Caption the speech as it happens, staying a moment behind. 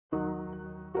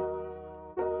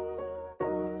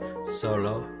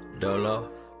Solo, dolo,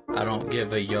 I don't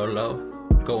give a YOLO.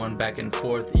 Going back and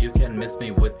forth, you can miss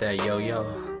me with that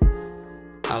yo-yo.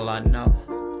 All I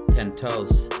know, 10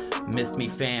 toes. Miss me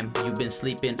fam, you been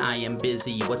sleeping, I am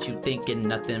busy. What you thinking?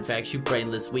 Nothing, facts, you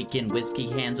brainless weekend. Whiskey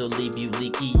hands will leave you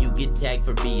leaky. You get tagged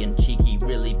for being cheeky.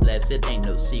 Really blessed, it ain't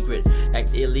no secret.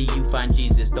 Act illy, you find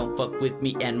Jesus. Don't fuck with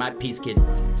me and my peace kid.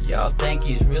 Y'all think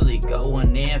he's really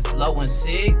going in, flowing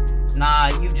sick? Nah,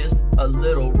 you just a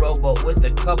little rowboat with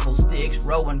a couple sticks,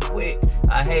 rowing quick.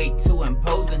 I hate to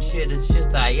impose and shit, it's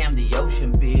just I am the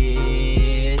ocean,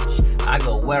 bitch. I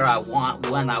go where I want,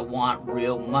 when I want,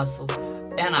 real muscle.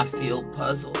 And I feel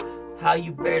puzzled, how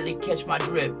you barely catch my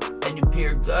drip, and you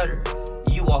pure gutter.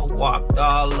 You all walked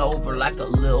all over like a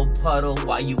little puddle,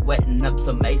 while you wetting up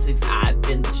some Asics. I've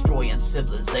been destroying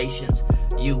civilizations.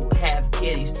 You have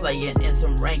kiddies playing in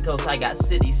some raincoats, I got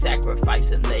cities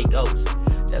sacrificing they goats.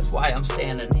 That's why I'm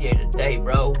standing here today,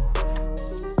 bro.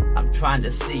 I'm trying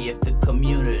to see if the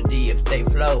community, if they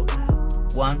float.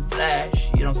 One flash,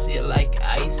 you don't see it like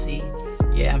icy.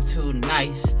 Yeah, I'm too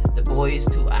nice, the boy is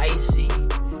too icy.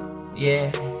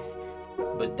 Yeah,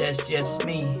 but that's just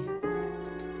me.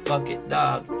 Fuck it,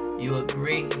 dog, you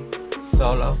agree?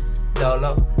 Solo,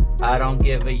 dolo, I don't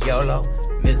give a YOLO.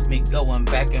 Miss me going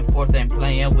back and forth and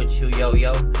playing with you,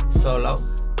 yo-yo. Solo,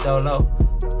 dolo,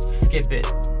 skip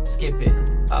it,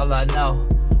 all I know,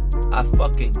 I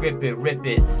fucking grip it, rip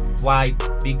it. Why?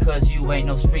 Because you ain't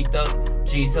no street thug.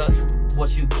 Jesus,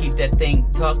 what you keep that thing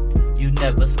tucked? You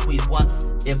never squeeze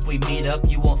once. If we meet up,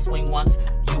 you won't swing once.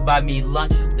 You buy me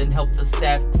lunch, then help the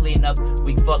staff clean up.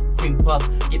 We fuck, cream puff,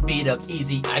 get beat up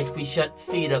easy. Ice squeeze shut,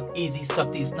 feet up easy.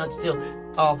 Suck these nuts till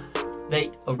all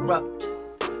they erupt.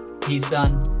 He's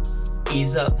done,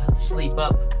 ease up, sleep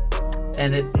up.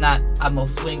 And if not, I'ma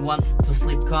swing once till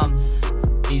sleep comes.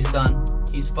 He's done,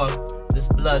 he's fucked, this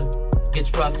blood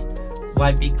gets rust.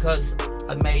 Why? Because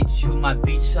I made you my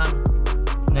beach son.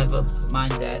 Never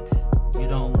mind that, you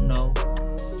don't know.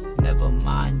 Never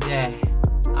mind that,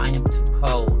 I am too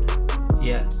cold.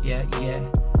 Yeah,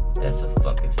 that's a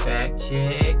fucking fact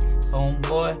check.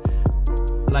 Homeboy,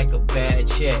 like a bad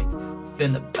check.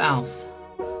 Finna bounce.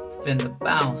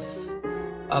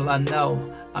 All I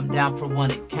know, I'm down for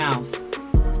when it counts.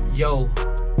 Yo,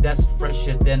 that's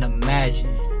fresher than imagine.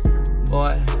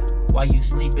 Boy, why you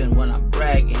sleeping when I'm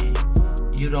bragging?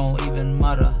 You don't even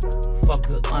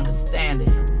motherfucker understand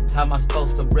it. How am I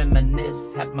supposed to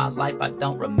reminisce? Half my life I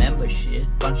don't remember shit.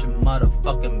 Bunch of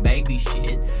motherfucking baby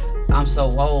shit. I'm so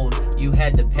old, you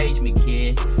had to page me,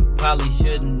 kid. Probably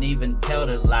shouldn't even tell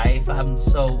the life. I'm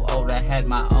so old, I had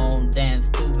my own dance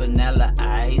to Vanilla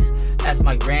Ice. That's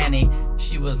my granny,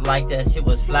 she was like that, shit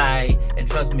was fly. And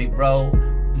trust me, bro,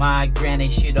 my granny,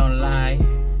 she don't lie.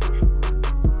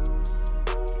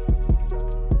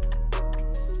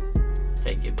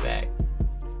 Take it back.